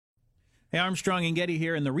Hey, Armstrong and Getty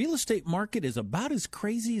here, and the real estate market is about as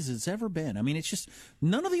crazy as it's ever been. I mean, it's just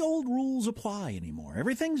none of the old rules apply anymore.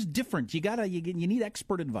 Everything's different. You need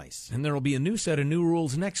expert advice. And there will be a new set of new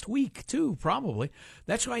rules next week, too, probably.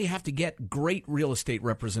 That's why you have to get great real estate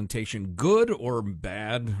representation. Good or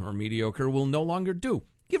bad or mediocre will no longer do.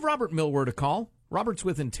 Give Robert Millward a call. Robert's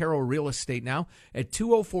with Intero Real Estate now at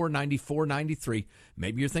 204-9493.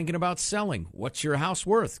 Maybe you're thinking about selling. What's your house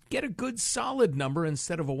worth? Get a good, solid number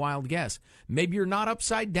instead of a wild guess. Maybe you're not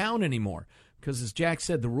upside down anymore because, as Jack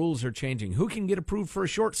said, the rules are changing. Who can get approved for a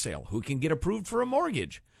short sale? Who can get approved for a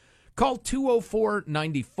mortgage? Call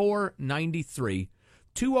 204-9493.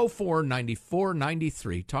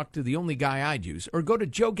 204-9493. Talk to the only guy I'd use. Or go to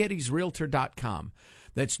joegettysrealtor.com.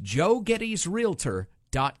 That's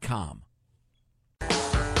joegettysrealtor.com.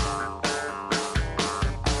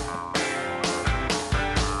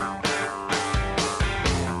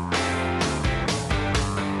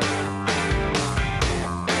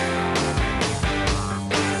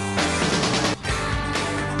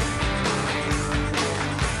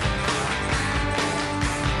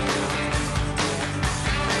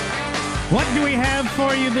 What do we have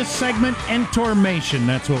for you this segment? Entormation,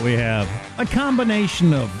 that's what we have. A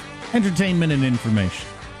combination of entertainment and information.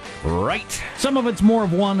 Right. Some of it's more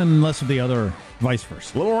of one and less of the other, vice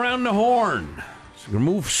versa. A little around the horn. So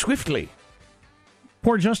move swiftly.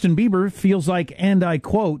 Poor Justin Bieber feels like, and I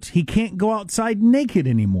quote, he can't go outside naked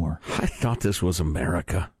anymore. I thought this was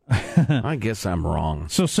America. I guess I'm wrong.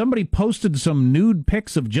 So somebody posted some nude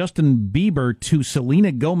pics of Justin Bieber to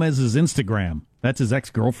Selena Gomez's Instagram. That's his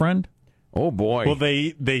ex-girlfriend? Oh, boy. Well,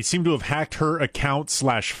 they seem to have hacked her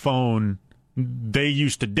account/phone. They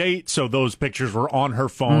used to date, so those pictures were on her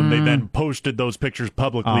phone. They then posted those pictures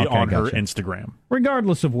publicly on her Instagram.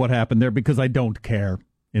 Regardless of what happened there, because I don't care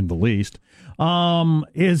in the least,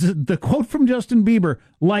 is the quote from Justin Bieber,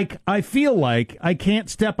 like, I feel like I can't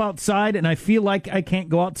step outside and I feel like I can't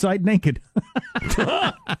go outside naked.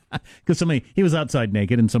 Because he was outside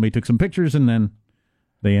naked and somebody took some pictures and then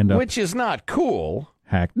they end up... Which is not cool.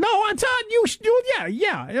 Hacked. No, it's you.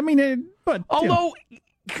 Yeah. I mean, but although,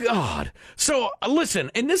 God. So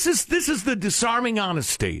listen, and this is the disarming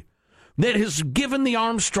honesty that has given the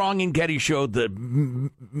Armstrong and Getty show the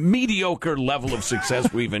mediocre level of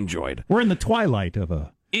success we've enjoyed. We're in the twilight of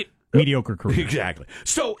a mediocre career. Exactly.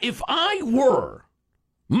 So if I were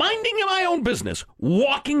minding my own business,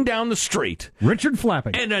 walking down the street, Richard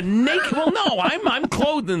Flapping, and a naked. Well, no, I'm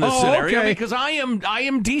clothed in this scenario because I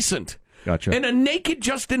am decent. Gotcha. And a naked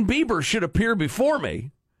Justin Bieber should appear before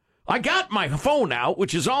me. I got my phone out,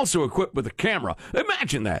 which is also equipped with a camera.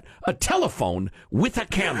 Imagine that. A telephone with a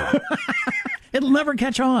camera. It'll never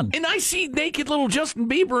catch on. And I see naked little Justin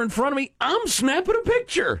Bieber in front of me. I'm snapping a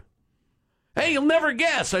picture. Hey, you'll never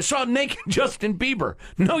guess. I saw naked Justin Bieber.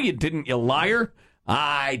 No, you didn't, you liar.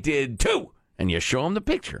 I did too. And you show him the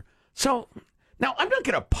picture. So, now I'm not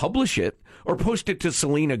going to publish it or post it to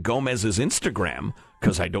Selena Gomez's Instagram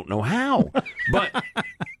because I don't know how. But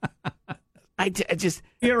I just...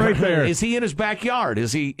 Yeah, right there. Is he in his backyard?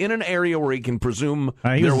 Is he in an area where he can presume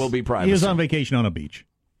there will be privacy? He was on vacation on a beach.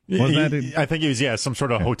 I think he was, some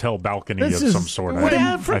sort of hotel balcony of some sort.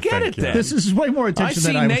 Forget it then. This is way more attention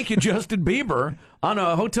than I see naked Justin Bieber on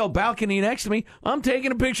a hotel balcony next to me. I'm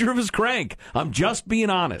taking a picture of his crank. I'm just being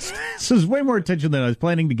honest. This is way more attention than I was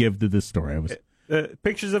planning to give to this story.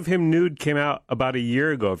 Pictures of him nude came out about a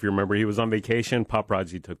year ago, if you remember. He was on vacation.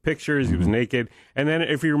 Paparazzi took pictures. He was naked. And then,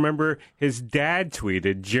 if you remember, his dad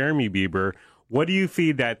tweeted, Jeremy Bieber, what do you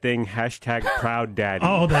feed that thing? #ProudDaddy.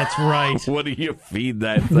 Oh, that's right. What do you feed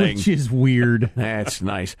that thing? Which is weird. That's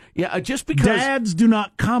nice. Yeah, just because... Dads do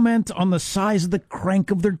not comment on the size of the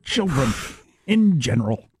crank of their children in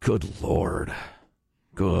general. Good Lord.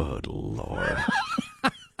 Good Lord.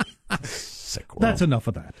 Sick world. That's enough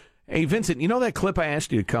of that. Hey, Vincent, you know that clip I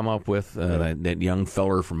asked you to come up with, that young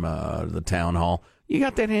feller from the town hall? You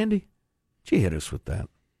got that handy? Did you hit us with that?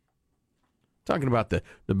 Talking about the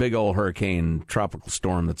big old hurricane tropical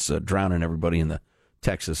storm that's drowning everybody in the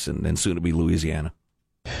Texas and soon to be Louisiana.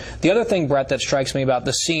 The other thing, Brett, that strikes me about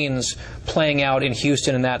the scenes playing out in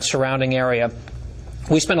Houston and that surrounding area,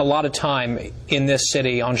 we spend a lot of time in this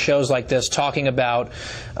city on shows like this talking about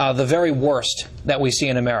the very worst that we see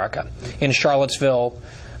in America. In Charlottesville,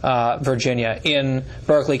 Virginia, in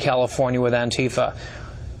Berkeley, California with Antifa.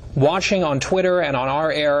 watching on Twitter and on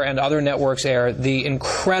our air and other networks' air the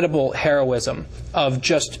incredible heroism of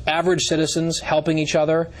just average citizens helping each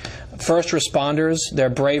other, first responders, their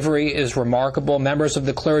bravery is remarkable, members of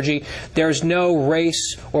the clergy. There's no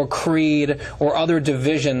race or creed or other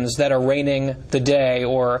divisions that are reigning the day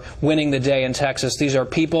or winning the day in Texas. These are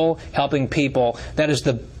people helping people. That is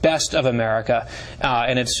the best of America,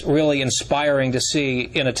 and it's really inspiring to see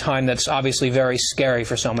in a time that's obviously very scary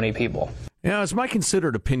for so many people. Yeah, it's my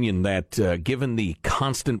considered opinion that given the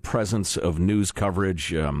constant presence of news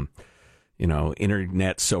coverage,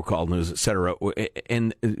 internet, so-called news, etc.,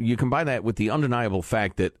 and you combine that with the undeniable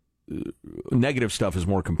fact that negative stuff is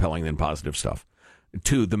more compelling than positive stuff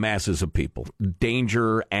to the masses of people.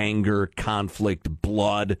 Danger, anger, conflict,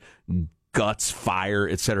 blood, guts, fire,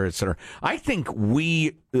 etc., etc. I think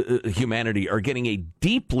we, humanity, are getting a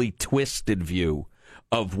deeply twisted view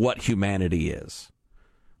of what humanity is.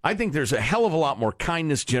 I think there's a hell of a lot more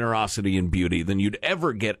kindness, generosity, and beauty than you'd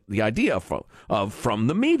ever get the idea of from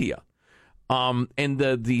the media. And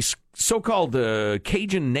the so-called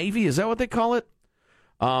Cajun Navy, is that what they call it?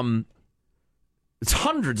 It's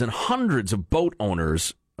hundreds and hundreds of boat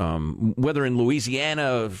owners, whether in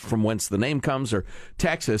Louisiana, from whence the name comes, or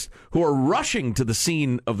Texas, who are rushing to the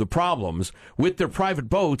scene of the problems with their private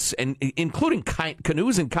boats, and including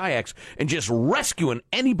canoes and kayaks, and just rescuing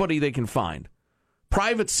anybody they can find.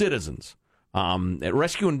 Private citizens,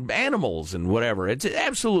 rescuing animals and whatever. It's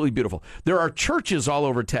absolutely beautiful. There are churches all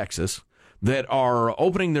over Texas that are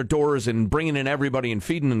opening their doors and bringing in everybody and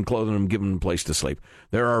feeding and clothing them, giving them a place to sleep.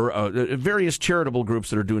 There are various charitable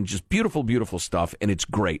groups that are doing just beautiful, beautiful stuff, and it's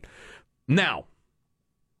great. Now,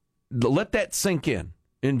 let that sink in.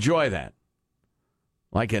 Enjoy that.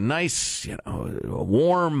 Like a nice, a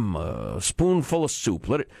warm spoonful of soup.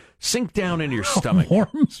 Let it sink down in your stomach. A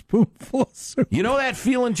warm spoonful of soup. You know that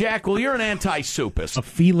feeling, Jack? Well, you're an anti-soupist. A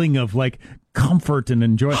feeling of, comfort and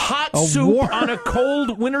enjoyment. Hot soup on a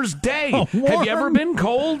cold winter's day. Have you ever been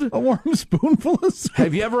cold? A warm spoonful of soup.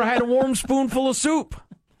 Have you ever had a warm spoonful of soup?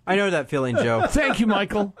 I know that feeling, Joe. Thank you,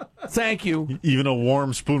 Michael. Thank you. Even a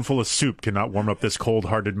warm spoonful of soup cannot warm up this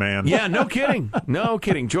cold-hearted man. Yeah, no kidding. No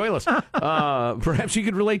kidding. Joyless. Perhaps you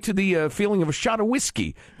could relate to the feeling of a shot of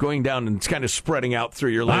whiskey going down and kind of spreading out through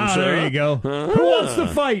your limbs. There you go. Who wants to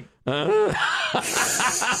fight?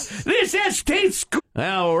 This tastes good.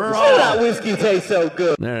 Well, we're all... That whiskey tastes so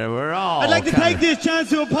good. We're all... I'd like to take this chance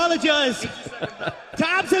to apologize to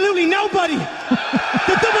absolutely nobody.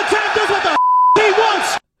 The double champ does what the he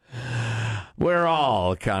wants. We're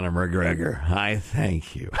all Conor McGregor. I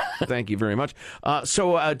thank you. Thank you very much.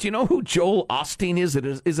 So, do you know who Joel Osteen is?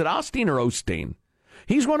 Is it Osteen or Osteen?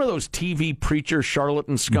 He's one of those TV preacher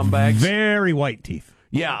charlatan scumbags. Very white teeth.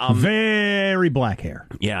 Yeah. Very black hair.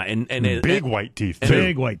 Yeah, and big white teeth.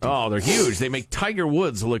 Big white teeth. Oh, they're huge. They make Tiger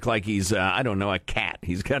Woods look like he's, a cat.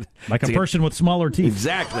 He's got... Like a person with smaller teeth.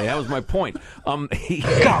 Exactly. That was my point. God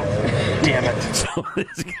damn it. So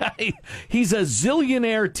this guy, he's a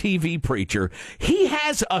zillionaire TV preacher. He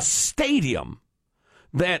has a stadium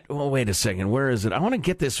that... Well, wait a second. Where is it? I want to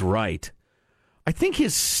get this right. I think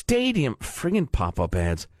his stadium... Friggin' pop-up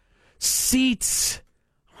ads. Seats...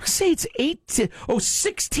 I say it's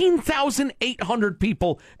 16,800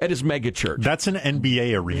 people at his megachurch. That's an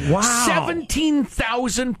NBA arena. Wow.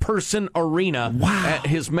 17,000 person arena at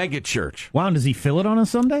his megachurch. Wow, and does he fill it on a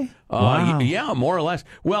Sunday? Wow. Yeah, more or less.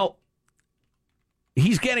 Well,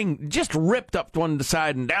 he's getting just ripped up one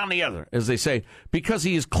side and down the other, as they say, because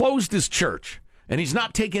he has closed his church. And he's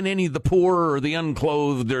not taking any of the poor or the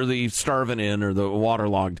unclothed or the starving in or the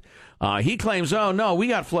waterlogged. He claims, oh, no, we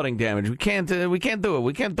got flooding damage. We can't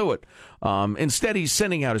do it. Instead, he's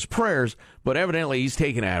sending out his prayers, but evidently he's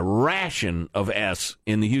taking a ration of S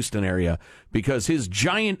in the Houston area because his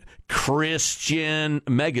giant Christian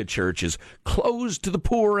megachurch is closed to the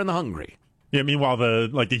poor and the hungry. Yeah, meanwhile,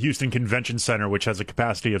 the Houston Convention Center, which has a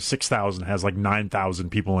capacity of 6,000, has 9,000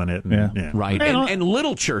 people in it. Yeah. Right. And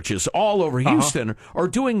little churches all over Houston are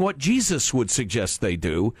doing what Jesus would suggest they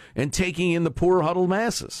do and taking in the poor huddled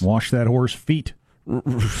masses. Wash that horse feet.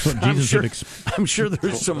 I'm sure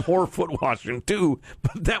there's some whore foot washing too,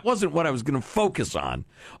 but that wasn't what I was going to focus on.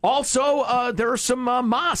 Also, there are some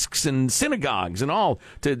mosques and synagogues and all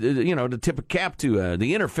to tip a cap to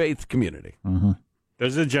the interfaith community. Mm-hmm.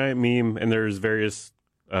 There's a giant meme, and there's various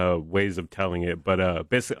ways of telling it. But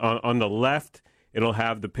basically, on the left, it'll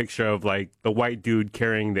have the picture of the white dude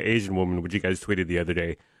carrying the Asian woman, which you guys tweeted the other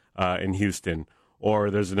day in Houston. Or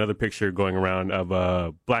there's another picture going around of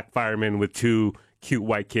a black fireman with two cute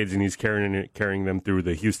white kids, and he's carrying them through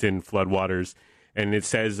the Houston floodwaters. And it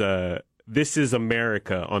says "This is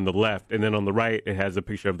America" on the left, and then on the right it has a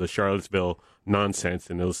picture of the Charlottesville nonsense,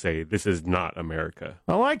 and it'll say, "This is not America."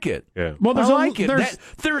 I like it. Yeah. Well, I like it.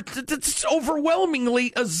 That's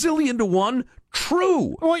overwhelmingly a zillion to one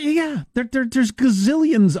true. Well, yeah, there's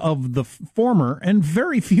gazillions of the former and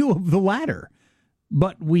very few of the latter.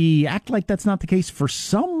 But we act like that's not the case for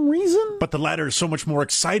some reason. But the latter is so much more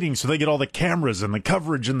exciting, so they get all the cameras and the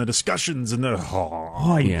coverage and the discussions and the...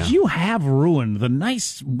 Yeah. You have ruined the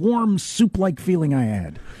nice, warm, soup-like feeling I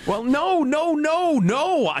had. Well, no.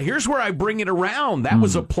 Here's where I bring it around. That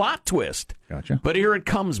was a plot twist. Gotcha. But here it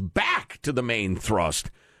comes back to the main thrust,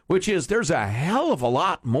 which is there's a hell of a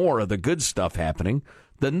lot more of the good stuff happening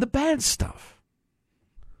than the bad stuff.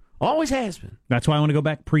 Always has been. That's why I want to go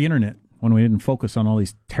back pre-internet, when we didn't focus on all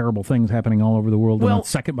these terrible things happening all over the world on a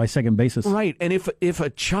second-by-second basis. Right, and if a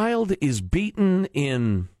child is beaten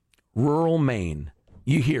in rural Maine,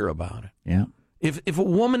 you hear about it. Yeah. If a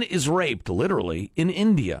woman is raped, literally, in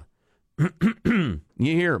India, you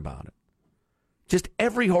hear about it. Just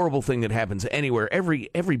every horrible thing that happens anywhere, every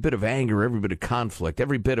bit of anger, every bit of conflict,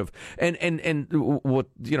 every bit of and what,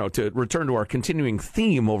 you know, to return to our continuing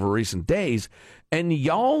theme over recent days, and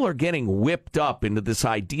y'all are getting whipped up into this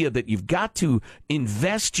idea that you've got to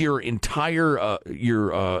invest your entire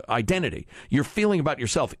identity, your feeling about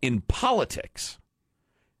yourself in politics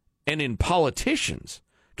and in politicians.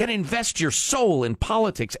 Got to invest your soul in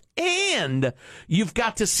politics, and you've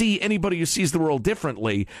got to see anybody who sees the world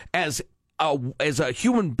differently as a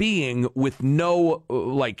human being with no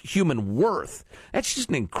human worth. That's just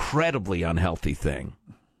an incredibly unhealthy thing.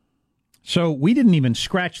 So we didn't even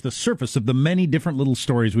scratch the surface of the many different little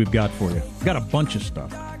stories we've got for you. We've got a bunch of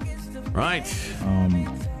stuff. Right.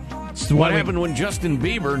 So what happened when Justin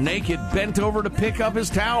Bieber, naked, bent over to pick up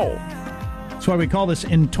his towel? That's why we call this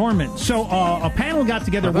In Torment. So a panel got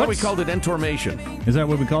together. I thought we called it Entormation. Is that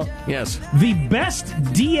what we call it? Yes. The best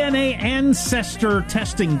DNA ancestor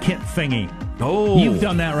testing kit thingy. Oh. You've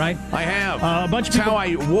done that, right? I have. A bunch of That's people... how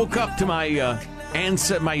I woke up to my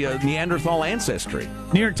Neanderthal ancestry.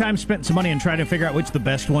 New York Times spent some money in trying to figure out which the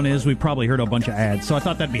best one is. We probably heard a bunch of ads, so I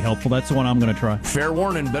thought that'd be helpful. That's the one I'm going to try. Fair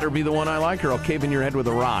warning, better be the one I like, or I'll cave in your head with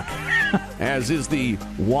a rock, as is the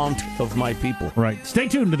wont of my people. Right. Stay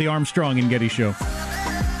tuned to the Armstrong and Getty Show.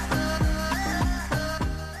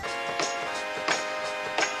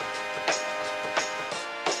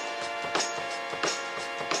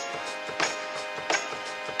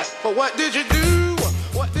 But what did you do?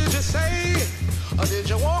 What did you say? Or did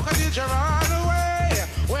you walk or did you run away?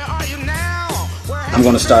 Where are you now? I'm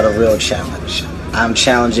going to start a real challenge. I'm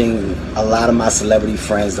challenging a lot of my celebrity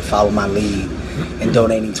friends to follow my lead in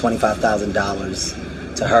donating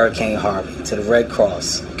 $25,000 to Hurricane Harvey, to the Red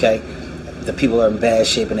Cross, okay? The people are in bad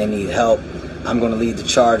shape and they need help. I'm going to lead the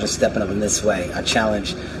charge and stepping up in this way. I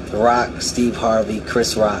challenge The Rock, Steve Harvey,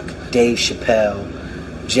 Chris Rock, Dave Chappelle,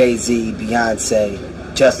 Jay-Z,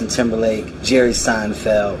 Beyonce, Justin Timberlake, Jerry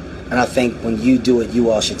Seinfeld, and I think when you do it,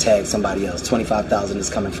 you all should tag somebody else. $25,000 is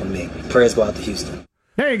coming from me. Prayers go out to Houston.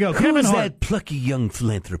 There you go, Kevin Hart. That plucky young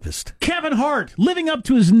philanthropist? Kevin Hart, living up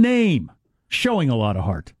to his name, showing a lot of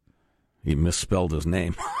heart. He misspelled his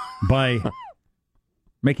name. By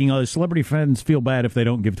making other celebrity friends feel bad if they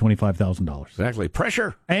don't give $25,000. Exactly.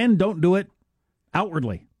 Pressure. And don't do it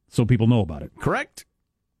outwardly so people know about it. Correct.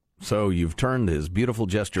 So you've turned his beautiful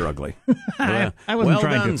gesture ugly. I wasn't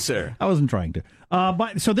trying done, to. Sir. I wasn't trying to.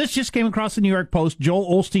 So this just came across the New York Post.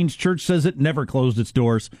 Joel Osteen's church says it never closed its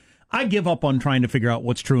doors. I give up on trying to figure out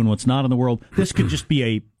what's true and what's not in the world. This could just be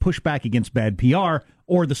a pushback against bad PR,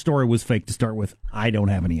 or the story was fake to start with. I don't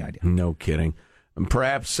have any idea. No kidding. And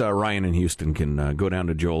perhaps Ryan in Houston can go down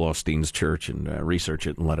to Joel Osteen's church and research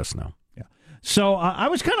it and let us know. Yeah. So I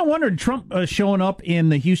was kind of wondering, Trump showing up in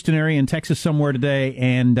the Houston area in Texas somewhere today,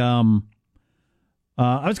 and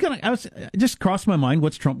it just crossed my mind,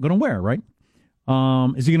 what's Trump going to wear, right?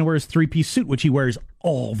 Is he going to wear his three-piece suit, which he wears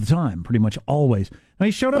all the time, pretty much always? Now,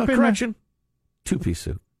 he showed up in correction, two-piece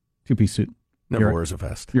suit. Two-piece suit. Never wears a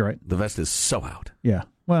vest. You're right. The vest is so out. Yeah.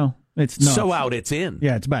 Well, it's not. So out, it's in.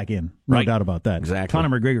 Yeah, it's back in. No doubt about that. Exactly.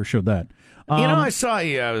 Conor McGregor showed that. I saw,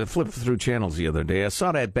 flipped through channels the other day. I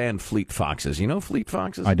saw that band Fleet Foxes. You know Fleet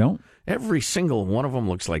Foxes? I don't. Every single one of them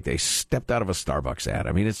looks like they stepped out of a Starbucks ad.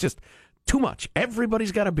 I mean, it's just too much.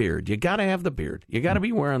 Everybody's got a beard. You got to have the beard. You got to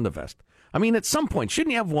be wearing the vest. I mean, at some point,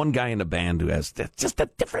 shouldn't you have one guy in the band who has just a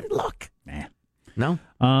different look? Nah. No?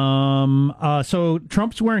 So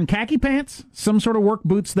Trump's wearing khaki pants, some sort of work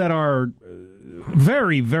boots that are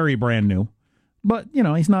very, very brand new. But,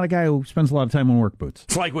 he's not a guy who spends a lot of time in work boots.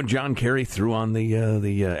 It's like when John Kerry threw on the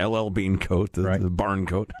LL Bean coat, the barn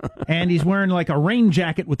coat. And he's wearing like a rain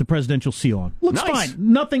jacket with the presidential seal on. Looks Nice.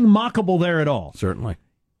 fine. Nothing mockable there at all. Certainly.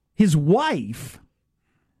 His wife,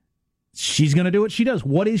 she's going to do what she does.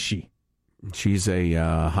 What is she? She's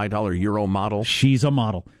a high-dollar Euro model. She's a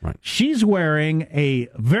model. Right. She's wearing a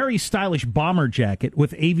very stylish bomber jacket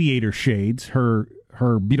with aviator shades, her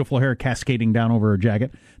beautiful hair cascading down over her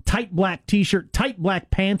jacket, tight black T-shirt, tight black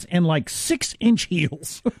pants, and like 6-inch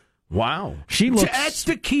heels. Wow. She looks... That's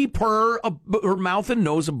to keep her mouth and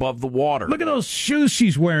nose above the water. Look at those shoes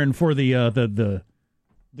she's wearing for the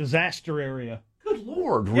disaster area. Good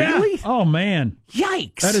Lord, really? Yeah. Oh, man.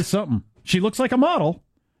 Yikes. That is something. She looks like a model.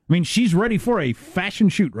 I mean, she's ready for a fashion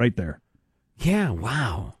shoot right there. Yeah,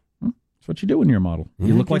 wow. That's what you do when you're a model.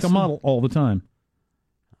 You look like a model all the time.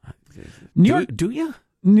 Do you?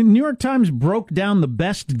 New York Times broke down the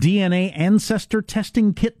best DNA ancestor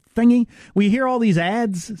testing kit thingy. We hear all these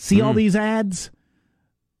ads, see all these ads.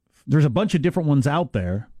 There's a bunch of different ones out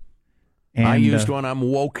there. And, I used one. I'm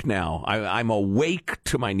woke now. I'm awake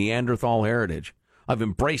to my Neanderthal heritage. I've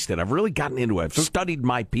embraced it. I've really gotten into it. I've studied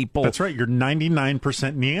my people. That's right. You're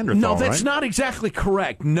 99% Neanderthal, No, that's right? not exactly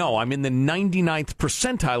correct. No, I'm in the 99th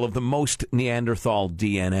percentile of the most Neanderthal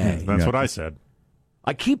DNA. That's what I said.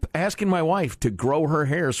 I keep asking my wife to grow her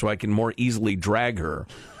hair so I can more easily drag her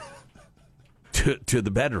to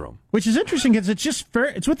the bedroom. Which is interesting because it's just fair.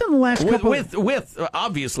 It's within the last couple with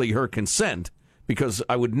obviously her consent, because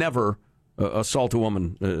I would never assault a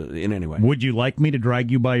woman in any way. Would you like me to drag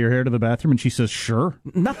you by your hair to the bathroom? And she says, sure.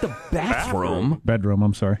 Not the bathroom. Bedroom,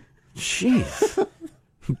 I'm sorry. Jeez.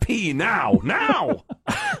 Pee now.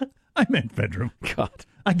 I meant bedroom. God.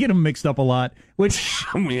 I get them mixed up a lot, which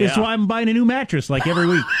is why I'm buying a new mattress like every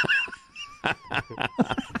week.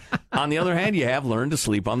 On the other hand, you have learned to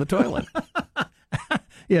sleep on the toilet.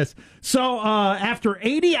 Yes. So after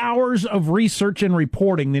 80 hours of research and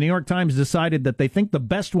reporting, the New York Times decided that they think the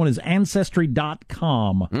best one is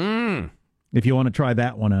Ancestry.com. If you want to try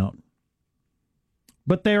that one out.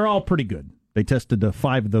 But they're all pretty good. They tested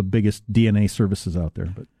 5 of the biggest DNA services out there.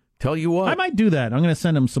 But tell you what. I might do that. I'm going to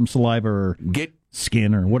send them some saliva or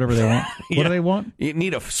skin or whatever they want. What do they want? You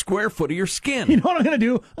need a square foot of your skin. You know what I'm going to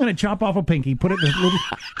do? I'm going to chop off a pinky, put it in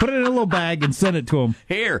a little bag, and send it to them.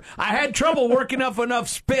 Here, I had trouble working up enough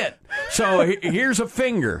spit, so here's a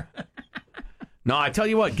finger. No, I tell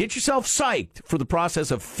you what, get yourself psyched for the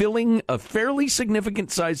process of filling a fairly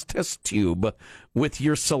significant sized test tube with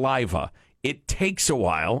your saliva. It takes a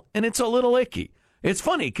while, and it's a little icky. It's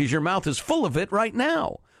funny because your mouth is full of it right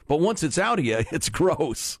now, but once it's out of you, it's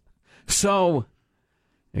gross. So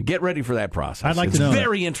get ready for that process. I'd like to know. It's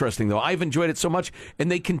very interesting, though. I've enjoyed it so much, and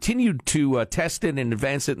they continued to test it and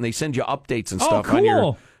advance it, and they send you updates and stuff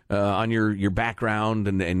on your background,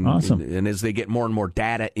 and awesome. And as they get more and more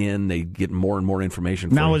data in, they get more and more information.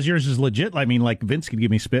 For now, you. as yours is legit, I mean, like Vince could give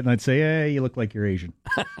me spit, and I'd say, "Hey, you look like you're Asian."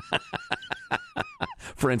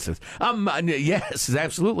 For instance, yes, it's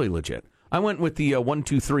absolutely legit. I went with the 1,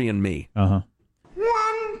 2, 3 and me. 1,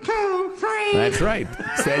 2, 3. That's right.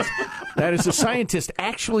 That is a scientist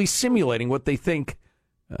actually simulating what they think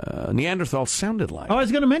Neanderthals sounded like. I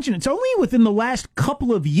was going to mention, it's only within the last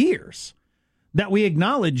couple of years that we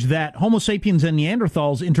acknowledge that Homo sapiens and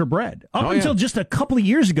Neanderthals interbred. Up until just a couple of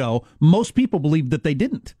years ago, most people believed that they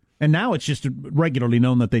didn't. And now it's just regularly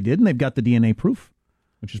known that they did, and they've got the DNA proof,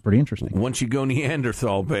 which is pretty interesting. Once you go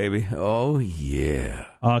Neanderthal, baby. Oh, yeah.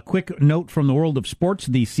 Quick note from the world of sports.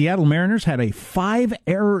 The Seattle Mariners had a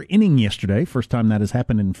 5-error inning yesterday. First time that has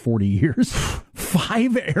happened in 40 years.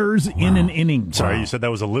 5 errors in an inning. Sorry, you said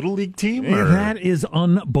that was a Little League team? Or? That is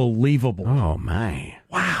unbelievable. Oh, my.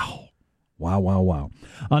 Wow. Wow.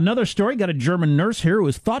 Another story, got a German nurse here who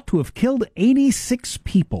is thought to have killed 86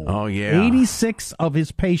 people. Oh, yeah. 86 of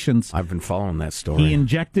his patients. I've been following that story. He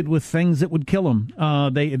injected with things that would kill him.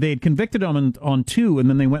 They had convicted him on 2, and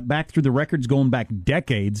then they went back through the records going back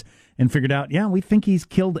decades and figured out, we think he's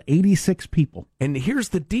killed 86 people. And here's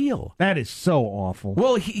the deal. That is so awful.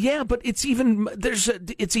 Well, but it's even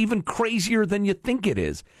crazier than you think it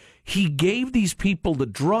is. He gave these people the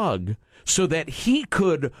drug so that he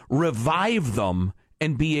could revive them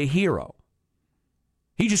and be a hero.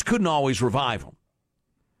 He just couldn't always revive them.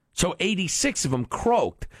 So 86 of them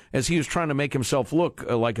croaked as he was trying to make himself look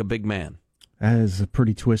like a big man. That is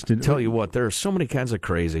pretty twisted. Tell you what, there are so many kinds of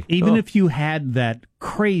crazy. Even if you had that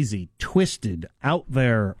crazy, twisted, out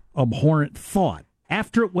there, abhorrent thought,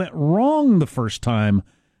 after it went wrong the first time,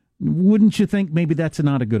 wouldn't you think maybe that's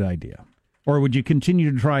not a good idea? Or would you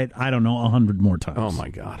continue to try it, 100 more times? Oh, my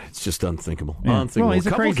God. It's just unthinkable. Yeah. Unthinkable. Well, he's a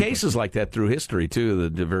a couple crazy cases like that through history, too.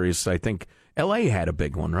 The various, I think, L.A. had a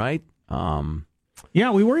big one, right?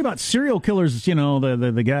 Yeah, we worry about serial killers. You know,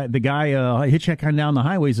 the guy hitchhiking down the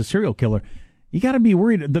highway is a serial killer. You got to be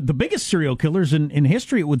worried. The biggest serial killers in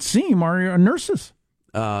history, it would seem, are nurses.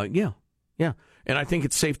 Yeah. And I think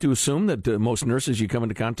it's safe to assume that most nurses you come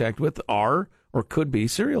into contact with are or could be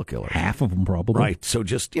serial killers. Half of them, probably. Right. So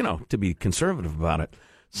just, to be conservative about it.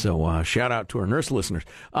 So shout out to our nurse listeners.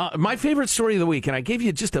 My favorite story of the week, and I gave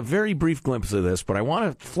you just a very brief glimpse of this, but I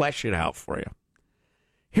want to flesh it out for you.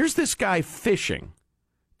 Here's this guy fishing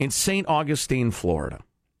in St. Augustine, Florida.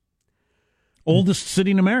 Oldest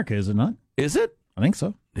city in America, is it not? Is it? I think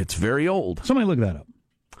so. It's very old. Somebody look that up.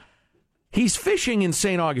 He's fishing in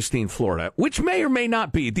St. Augustine, Florida, which may or may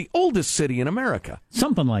not be the oldest city in America.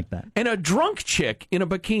 Something like that. And a drunk chick in a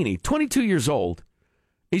bikini, 22 years old,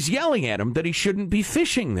 is yelling at him that he shouldn't be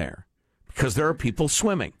fishing there because there are people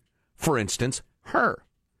swimming. For instance, her.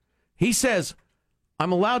 He says,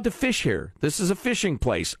 I'm allowed to fish here. This is a fishing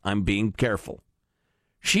place. I'm being careful.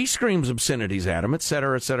 She screams obscenities at him,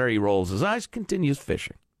 etc., etc. He rolls his eyes, continues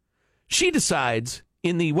fishing. She decides,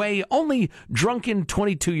 in the way only drunken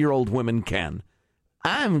 22-year-old women can,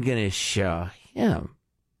 I'm going to show him.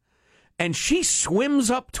 And she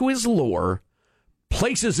swims up to his lure,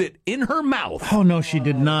 places it in her mouth. Oh, no, she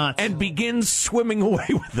did not. And begins swimming away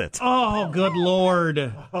with it. Oh, good Lord.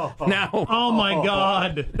 Now, oh, my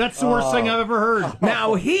God. That's the worst thing I've ever heard.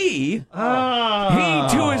 Now, he,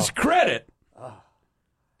 to his credit,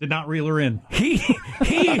 did not reel her in. He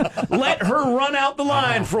let her run out the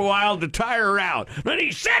line for a while to tire her out. Then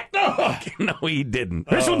he set the hook. No, he didn't.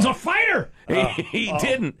 This one's a fighter. He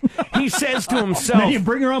didn't. He says to himself. Then you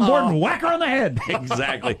bring her on board and whack her on the head.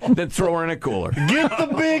 Exactly. Then throw her in a cooler. Get the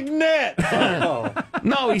big net.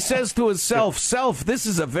 No, he says to himself, this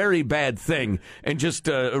is a very bad thing, and just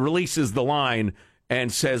releases the line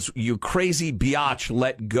and says, you crazy biatch,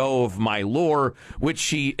 let go of my lure, which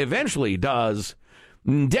she eventually does.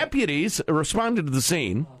 Deputies responded to the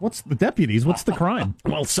scene. What's the deputies? What's the crime?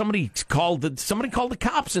 Well, somebody called the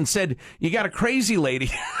cops and said, you got a crazy lady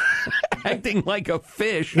acting like a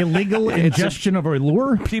fish. Illegal ingestion of a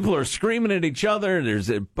lure? People are screaming at each other. There's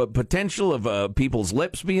a potential of people's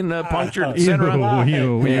lips being punctured, etc.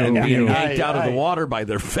 And being yanked out of the water by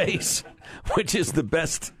their face, which is the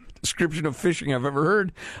best description of fishing I've ever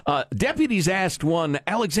heard. Deputies asked one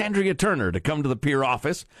Alexandria Turner to come to the pier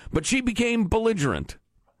office, but she became belligerent.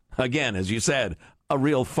 Again, as you said, a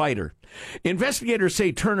real fighter. Investigators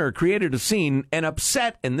say Turner created a scene and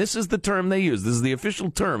upset, and this is the term they use, this is the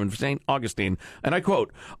official term in St. Augustine, and I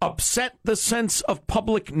quote, upset the sense of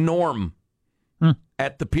public norm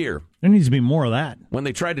at the pier. There needs to be more of that. When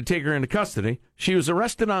they tried to take her into custody, she was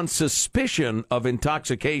arrested on suspicion of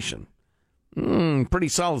intoxication. Pretty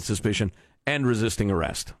solid suspicion, and resisting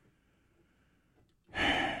arrest.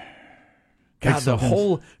 God, the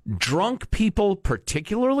whole drunk people,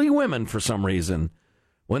 particularly women for some reason,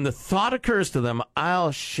 when the thought occurs to them,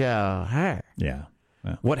 I'll show her. Yeah.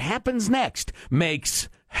 What happens next makes,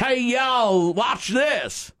 hey, y'all, watch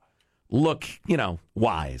this, look,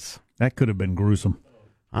 wise. That could have been gruesome.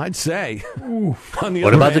 I'd say.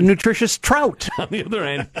 What about the nutritious trout? On the other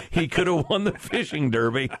hand, he could have won the fishing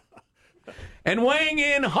derby. And weighing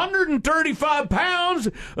in 135 pounds,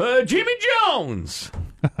 Jimmy Jones.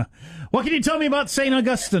 What can you tell me about St.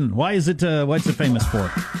 Augustine? What's it famous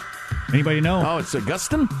for? Anybody know? Oh, it's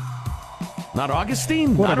Augustine? Not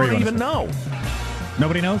Augustine? Whatever I don't even know.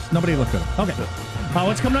 Nobody knows? Nobody looked at it. Okay.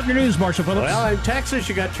 What's coming up in your news, Marshall Phillips? Well, in Texas,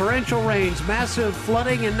 you got torrential rains, massive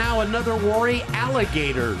flooding, and now another worry,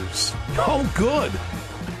 alligators. Oh, good.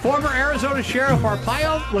 Former Arizona Sheriff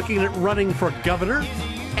Arpaio looking at running for governor.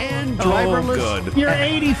 And driverless. Oh, good. You're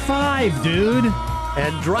 85, dude.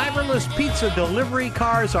 And driverless pizza delivery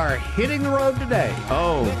cars are hitting the road today.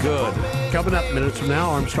 Oh, good. Coming up minutes from now,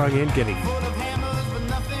 Armstrong and Getty.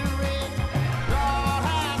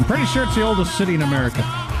 I'm pretty sure it's the oldest city in America.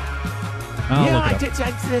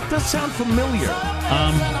 It does sound familiar.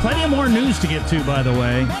 Plenty of more news to get to, by the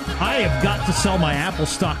way. I have got to sell my Apple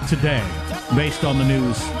stock today, based on the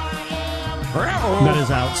news that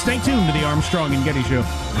is out. Stay tuned to the Armstrong and Getty Show.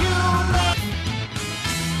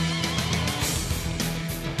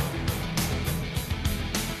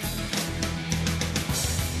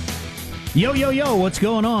 Yo, what's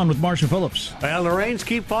going on with Marshall Phillips? Well, the rains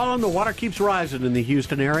keep falling, the water keeps rising in the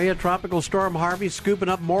Houston area. Tropical Storm Harvey scooping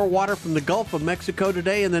up more water from the Gulf of Mexico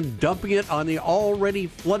today and then dumping it on the already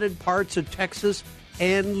flooded parts of Texas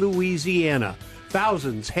and Louisiana.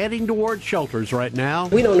 Thousands heading toward shelters right now.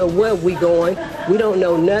 We don't know where we're going. We don't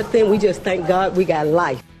know nothing. We just thank God we got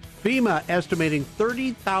life. FEMA estimating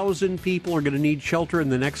 30,000 people are going to need shelter in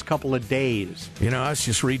the next couple of days. You know, I was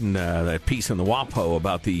just reading that piece in the WAPO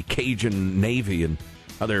about the Cajun Navy and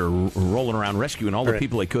how they're rolling around rescuing all the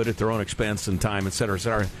people they could at their own expense and time, et cetera, et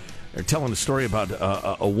cetera. They're telling a story about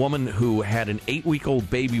a woman who had an 8-week-old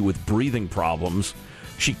baby with breathing problems.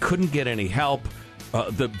 She couldn't get any help.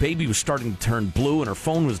 The baby was starting to turn blue, and her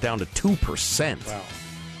phone was down to 2%. Wow.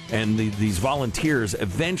 And these volunteers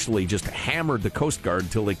eventually just hammered the Coast Guard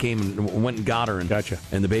until they came and went and got her. And, gotcha.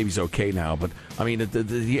 And the baby's okay now. But, I mean,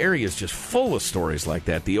 the area is just full of stories like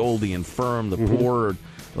that. The old, the infirm, the poor.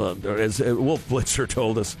 As Wolf Blitzer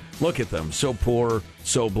told us, look at them. So poor,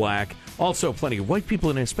 so black. Also plenty of white people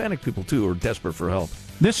and Hispanic people, too, who are desperate for help.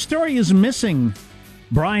 This story is missing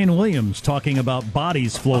Brian Williams talking about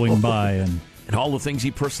bodies flowing by and all the things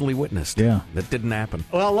he personally witnessed. Yeah. That didn't happen.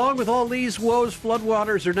 Well, along with all these woes,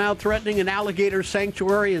 floodwaters are now threatening an alligator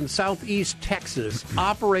sanctuary in southeast Texas.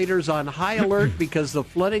 Operators on high alert because the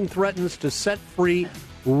flooding threatens to set free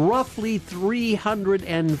roughly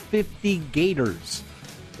 350 gators.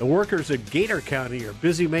 The workers at Gator County are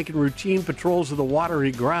busy making routine patrols of the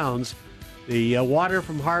watery grounds. The water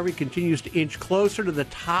from Harvey continues to inch closer to the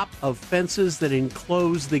top of fences that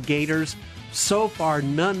enclose the gators. So far,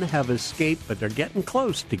 none have escaped, but they're getting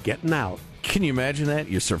close to getting out. Can you imagine that?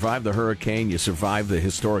 You survive the hurricane, you survive the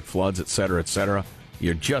historic floods, et cetera, et cetera.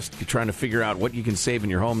 You're trying to figure out what you can save in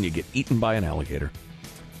your home, and you get eaten by an alligator.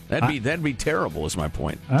 That'd be terrible, is my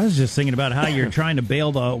point. I was just thinking about how you're trying to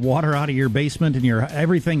bail the water out of your basement, and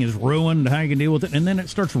everything is ruined, how you can deal with it, and then it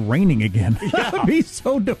starts raining again. That would be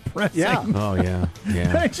so depressing. Yeah. Oh, yeah.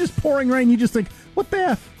 It's just pouring rain. You just think, what the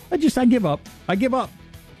F? I give up.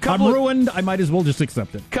 I'm ruined. I might as well just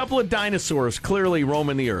accept it. Couple of dinosaurs clearly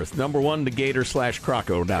roaming the earth. Number one, the gator /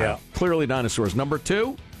 crocodile. Yeah. Clearly dinosaurs. Number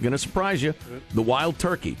two, going to surprise you, the wild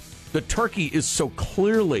turkey. The turkey is so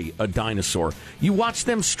clearly a dinosaur. You watch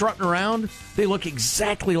them strutting around, they look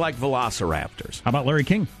exactly like velociraptors. How about Larry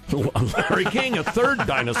King? Larry King, a third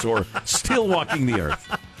dinosaur, still walking the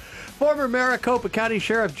earth. Former Maricopa County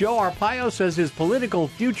Sheriff Joe Arpaio says his political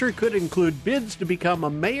future could include bids to become a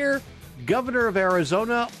mayor, governor of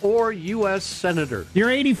Arizona, or U.S. senator.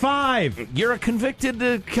 You're 85. You're a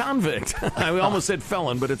convicted convict. I almost said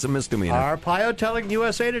felon, but it's a misdemeanor. Arpaio telling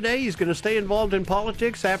USA Today he's going to stay involved in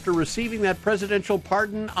politics after receiving that presidential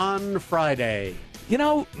pardon on Friday. You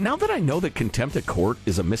know, now that I know that contempt of court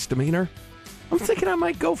is a misdemeanor, I'm thinking I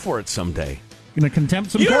might go for it someday. Going to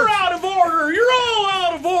contempt some You're courts. out of order. You're all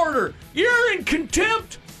out of order. You're in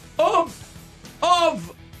contempt of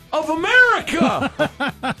America.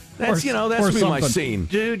 That's be my scene.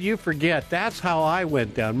 Dude, you forget. That's how I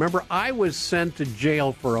went down. Remember, I was sent to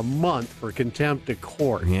jail for a month for contempt of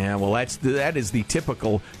court. Yeah, well, that is the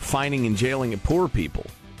typical fining and jailing of poor people.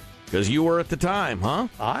 Because you were at the time, huh?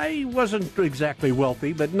 I wasn't exactly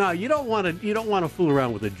wealthy, but no, you don't want to fool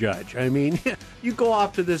around with a judge. I mean, you go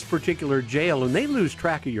off to this particular jail and they lose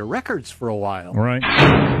track of your records for a while. Right.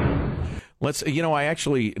 I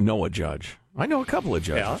actually know a judge. I know a couple of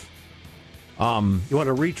judges. Yeah. You want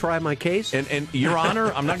to retry my case? And Your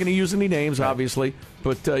Honor, I'm not going to use any names, obviously,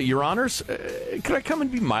 but Your Honors, could I come and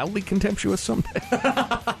be mildly contemptuous someday?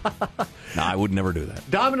 No, I would never do that.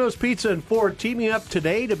 Domino's Pizza and Ford teaming up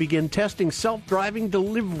today to begin testing self-driving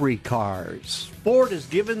delivery cars. Ford has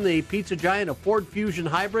given the pizza giant a Ford Fusion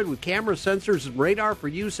hybrid with camera, sensors, and radar for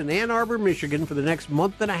use in Ann Arbor, Michigan for the next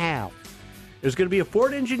month and a half. There's going to be a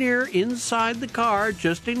Ford engineer inside the car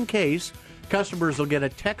just in case. Customers will get a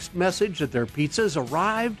text message that their pizza's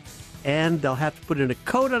arrived, and they'll have to put in a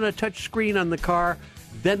code on a touch screen on the car.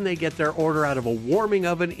 Then they get their order out of a warming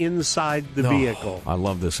oven inside the vehicle. I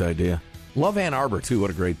love this idea. Love Ann Arbor, too. What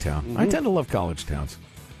a great town. Mm-hmm. I tend to love college towns.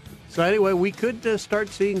 So anyway, we could start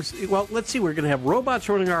seeing, well, let's see, we're going to have robots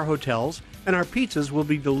running our hotels, and our pizzas will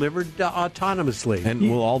be delivered autonomously. And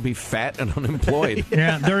we'll all be fat and unemployed.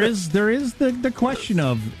 Yeah, there is the question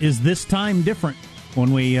of, is this time different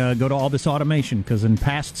when we go to all this automation? Because in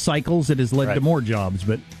past cycles, it has led to more jobs,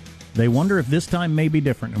 but they wonder if this time may be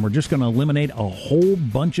different, and we're just going to eliminate a whole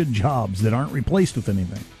bunch of jobs that aren't replaced with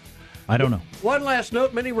anything. I don't know. One last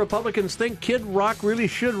note, many Republicans think Kid Rock really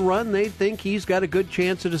should run. They think he's got a good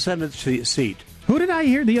chance at a Senate seat. Who did I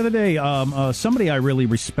hear the other day? Somebody I really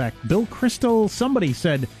respect, Bill Kristol. Somebody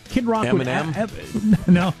said Kid Rock Eminem?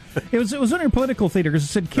 would. No, it was under political theater because it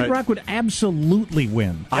said Kid Rock would absolutely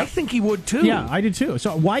win. I think he would too. Yeah, I did too.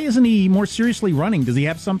 So why isn't he more seriously running? Does he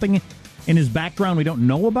have something in his background we don't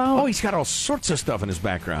know about? Oh, he's got all sorts of stuff in his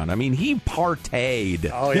background. I mean, he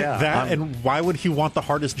partayed. Oh, yeah. And why would he want the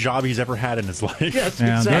hardest job he's ever had in his life? Yes,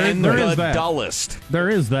 exactly. And there the is that. dullest. There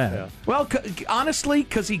is that. Yeah. Well, honestly,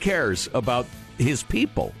 because he cares about his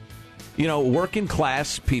people. working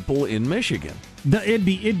class people in Michigan. It'd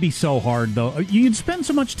be so hard, though. You'd spend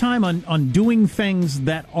so much time on doing things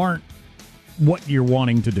that aren't what you're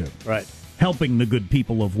wanting to do. Right. Helping the good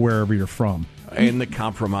people of wherever you're from. And the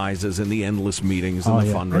compromises and the endless meetings and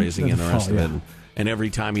the fundraising and the rest of it. And every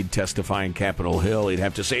time he'd testify in Capitol Hill, he'd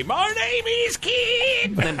have to say, "My name is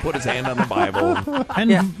Kid," and then put his hand on the Bible.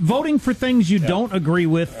 And voting for things you don't agree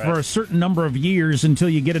with for a certain number of years until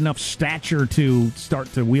you get enough stature to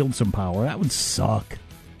start to wield some power. That would suck.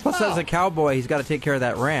 Plus, as a cowboy, he's got to take care of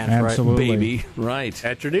that ranch, Absolutely. Right? Baby, right.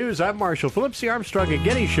 At your news, I'm Marshall Phillips, the Armstrong and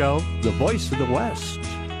Getty Show, the voice of the West.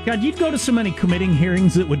 God, you'd go to so many committee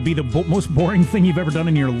hearings that would be the most boring thing you've ever done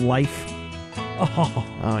in your life.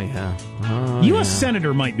 Oh yeah. U.S.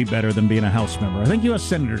 Senator might be better than being a House member. I think U.S.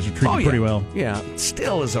 Senators are treated pretty well. Yeah.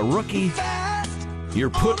 Still, as a rookie, you're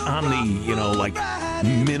put on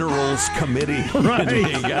the, minerals committee. Right.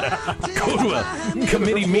 You gotta go to a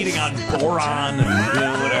committee meeting on boron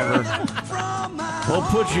and whatever. We'll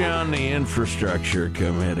put you on the infrastructure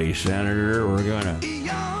committee, Senator. We're gonna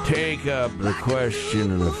take up the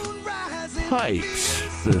question of pipes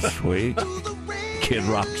this week. Kid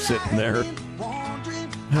Rock sitting there.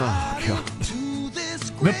 Oh, God.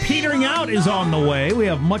 The petering out is on the way. We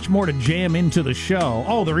have much more to jam into the show.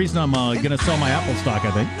 Oh, the reason I'm going to sell my Apple stock,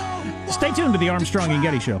 I think. Stay tuned to the Armstrong and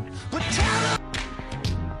Getty Show.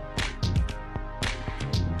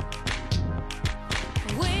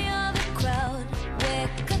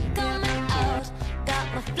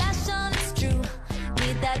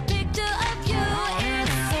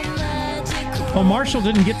 Oh, Marshall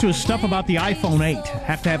didn't get to his stuff about the iPhone 8.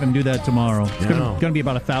 Have to have him do that tomorrow. It's going to be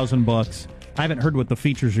about $1,000. I haven't heard what the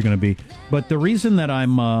features are going to be. But the reason that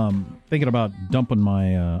I'm thinking about dumping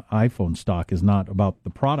my iPhone stock is not about the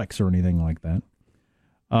products or anything like that.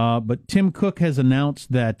 But Tim Cook has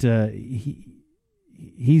announced that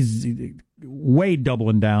he's way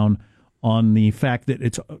doubling down on the fact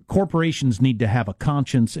that corporations need to have a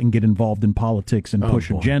conscience and get involved in politics and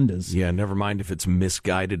push agendas. Yeah, never mind if it's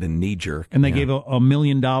misguided and knee-jerk. And they gave $1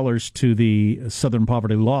 million to the Southern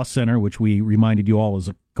Poverty Law Center, which we reminded you all is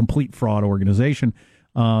a complete fraud organization.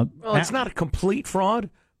 Well, it's not a complete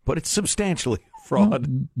fraud, but it's substantially fraud.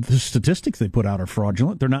 Well, the statistics they put out are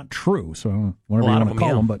fraudulent. They're not true, so whatever you want to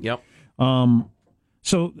call them. But, yep.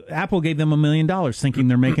 So Apple gave them $1 million, thinking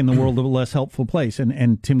they're making the world a less helpful place.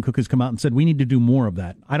 And Tim Cook has come out and said, we need to do more of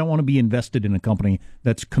that. I don't want to be invested in a company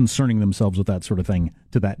that's concerning themselves with that sort of thing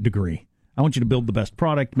to that degree. I want you to build the best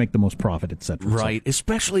product, make the most profit, etc. Right,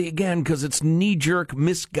 especially, again, because it's knee-jerk,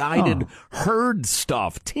 misguided, herd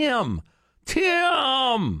stuff. Tim,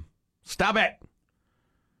 stop it.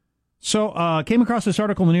 So came across this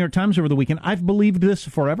article in the New York Times over the weekend. I've believed this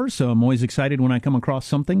forever, so I'm always excited when I come across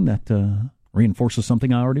something that reinforces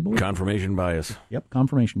something I already believe. Confirmation bias. Yep,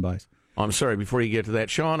 confirmation bias. I'm sorry, before you get to that,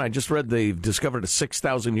 Sean, I just read they've discovered a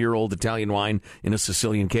 6,000-year-old Italian wine in a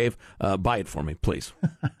Sicilian cave. Buy it for me, please.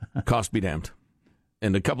 Cost be damned.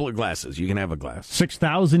 And a couple of glasses. You can have a glass.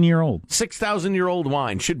 6,000-year-old. 6,000-year-old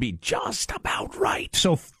wine should be just about right.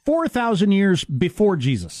 So 4,000 years before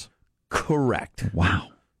Jesus. Correct. Wow.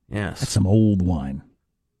 Yes. That's some old wine.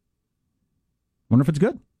 Wonder if it's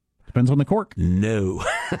good. Depends on the cork. No.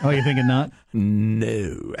 Oh, you're thinking not?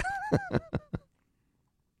 No.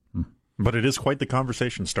 But it is quite the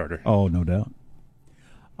conversation starter. Oh, no doubt.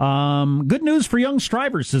 Good news for young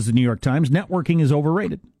strivers, says the New York Times. Networking is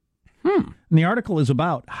overrated. And the article is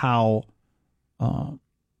about how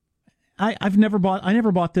I never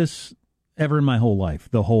bought this ever in my whole life.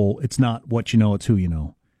 The whole, it's not what you know, it's who you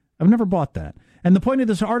know. I've never bought that. And the point of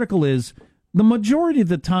this article is the majority of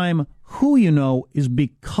the time, who you know is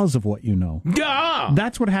because of what you know. Yeah.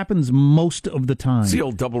 That's what happens most of the time. It's the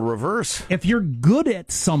old double reverse. If you're good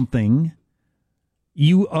at something,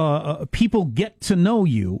 you people get to know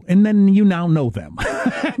you, and then you now know them.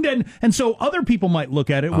 and so other people might look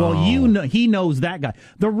at it, well, he knows that guy.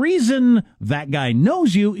 The reason that guy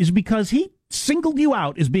knows you is because he singled you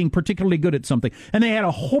out as being particularly good at something. And they had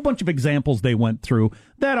a whole bunch of examples they went through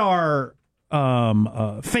that are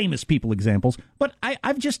famous people examples, but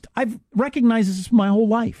I've recognized this my whole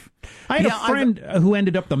life. I had a friend who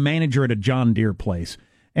ended up the manager at a John Deere place,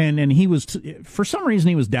 and he was, for some reason,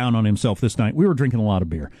 he was down on himself this night. We were drinking a lot of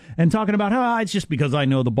beer and talking about, it's just because I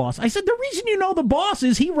know the boss. I said, the reason you know the boss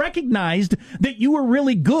is he recognized that you were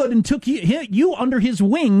really good and took you under his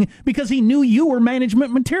wing because he knew you were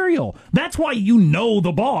management material. That's why you know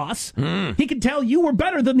the boss. He could tell you were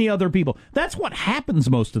better than the other people. That's what happens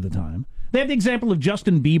most of the time. They have the example of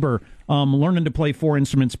Justin Bieber learning to play 4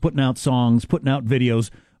 instruments, putting out songs, putting out videos.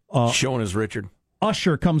 Showing as Richard.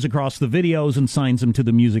 Usher comes across the videos and signs him to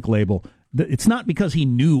the music label. It's not because he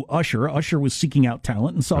knew Usher. Usher was seeking out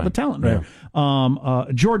talent and saw the talent there.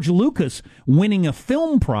 George Lucas winning a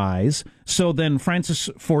film prize. So then Francis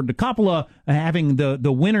Ford Coppola having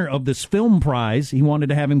the winner of this film prize, he wanted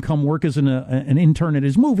to have him come work as an intern at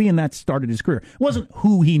his movie, and that started his career. It wasn't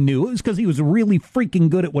who he knew. It was because he was really freaking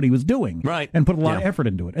good at what he was doing. Right. And put a lot of effort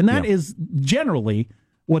into it. And that is generally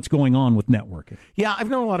what's going on with networking. Yeah, I've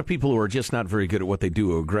known a lot of people who are just not very good at what they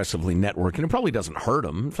do, aggressively network, and it probably doesn't hurt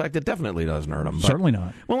them. In fact, it definitely doesn't hurt them. Certainly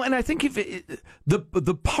not. Well, and I think if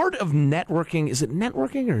the part of networking, is it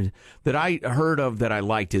networking or that I heard of that I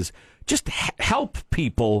liked is just help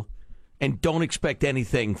people and don't expect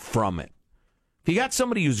anything from it. If you got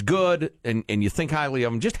somebody who's good and you think highly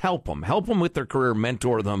of them, just help them. Help them with their career,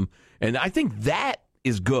 mentor them. And I think that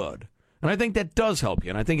is good. And I think that does help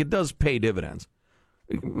you, and I think it does pay dividends.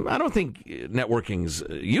 I don't think networking's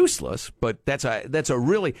useless, but that's a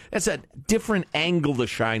different angle to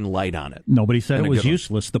shine light on it. Nobody said it was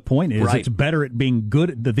useless. The point is it's better at being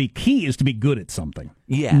good. The key is to be good at something.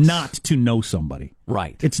 Yes. Not to know somebody.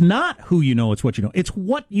 Right. It's not who you know, it's what you know. It's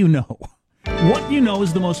what you know. What you know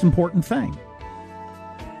is the most important thing.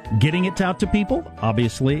 Getting it out to people,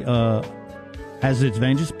 obviously, has its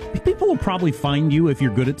advantages. People will probably find you if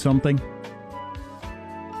you're good at something.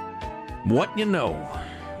 What you know.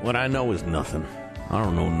 What I know is nothing. I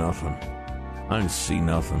don't know nothing. I didn't see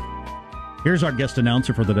nothing. Here's our guest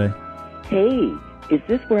announcer for the day. Hey, is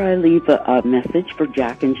this where I leave a message for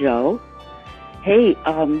Jack and Joe? Hey,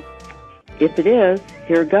 if it is,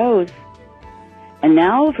 here goes. And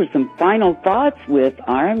now for some final thoughts with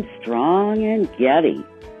Armstrong and Getty.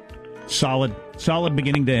 Solid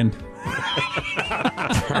beginning to end.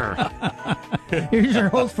 Here's your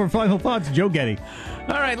host for Final Thoughts, Joe Getty.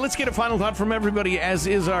 All right, let's get a final thought from everybody, as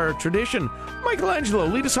is our tradition. Michelangelo,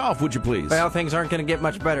 lead us off, would you please? Well, things aren't going to get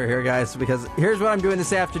much better here, guys, because here's what I'm doing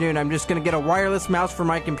this afternoon. I'm just going to get a wireless mouse for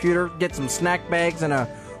my computer, get some snack bags, and a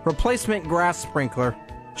replacement grass sprinkler.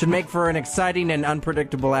 Should make for an exciting and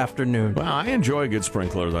unpredictable afternoon. Well, I enjoy a good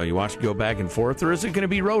sprinkler, though. You watch it go back and forth, or is it going to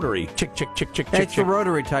be rotary? Chick, chick, chick, chick, chick, It's the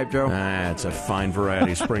rotary type, Joe. It's a fine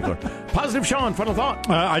variety sprinkler. Positive Sean, final thought.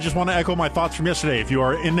 I just want to echo my thoughts from yesterday. If you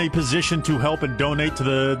are in a position to help and donate to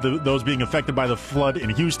those being affected by the flood in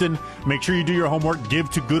Houston, make sure you do your homework. Give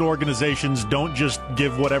to good organizations. Don't just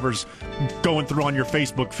give whatever's going through on your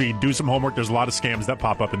Facebook feed. Do some homework. There's a lot of scams that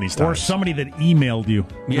pop up in these times. Or somebody that emailed you.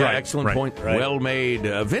 Yeah, excellent point. Right. Well made.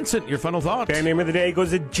 Vincent, your final thought. Band name of the day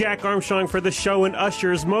goes to Jack Armstrong for the show, and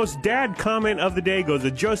Usher's most dad comment of the day goes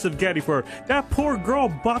to Joseph Getty for that poor girl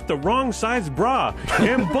bought the wrong size bra.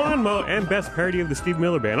 And Bonmo and best parody of the Steve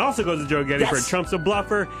Miller Band also goes to Joe Getty for Trump's a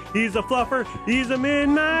bluffer, he's a fluffer, he's a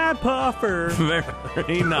midnight puffer.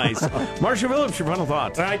 Very nice. Marshall Phillips, your final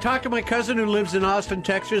thought. I talked to my cousin who lives in Austin,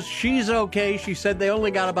 Texas. She's okay. She said they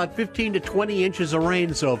only got about 15 to 20 inches of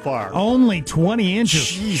rain so far. Only 20 inches?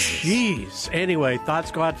 Jeez. Anyway,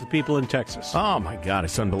 thoughts go out to the people in Texas. Oh, my God,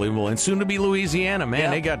 it's unbelievable. And soon to be Louisiana,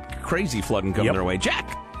 man. They got crazy flooding coming their way.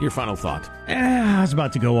 Jack, your final thought. I was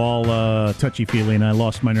about to go all touchy-feely, and I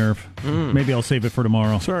lost my nerve. Maybe I'll save it for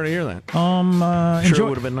tomorrow. Sorry to hear that. Enjoy, it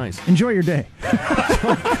would have been nice. Enjoy your day.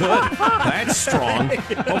 Good. That's strong.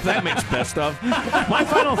 Hope that makes best of. My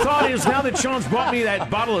final thought is, now that Sean's bought me that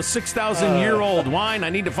bottle of 6,000-year-old wine, I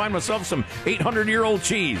need to find myself some 800-year-old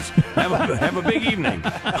cheese. Have a big evening.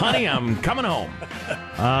 Honey, I'm coming home.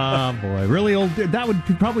 Ah, boy. Really old. That would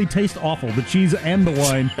probably taste awful, the cheese and the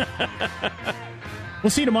wine. We'll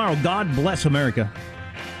see you tomorrow. God bless America.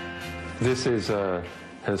 This is a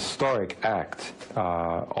historic act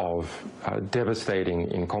of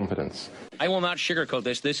devastating incompetence. I will not sugarcoat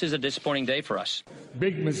this. This is a disappointing day for us.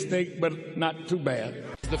 Big mistake, but not too bad.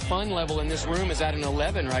 The fun level in this room is at an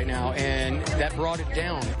 11 right now, and that brought it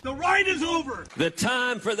down. The ride is over. The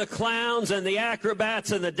time for the clowns and the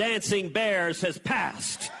acrobats and the dancing bears has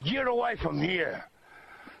passed. Get away from here.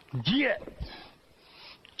 Get.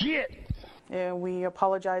 We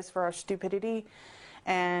apologize for our stupidity,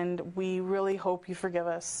 and we really hope you forgive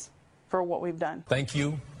us for what we've done. Thank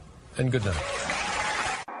you, and good night.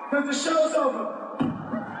 Because the show's over.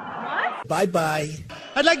 What? Bye-bye.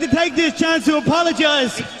 I'd like to take this chance to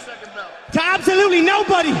apologize to absolutely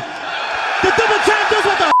nobody. The double champ does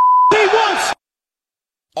what the he wants.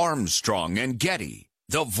 Armstrong and Getty,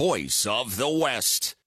 the voice of the West.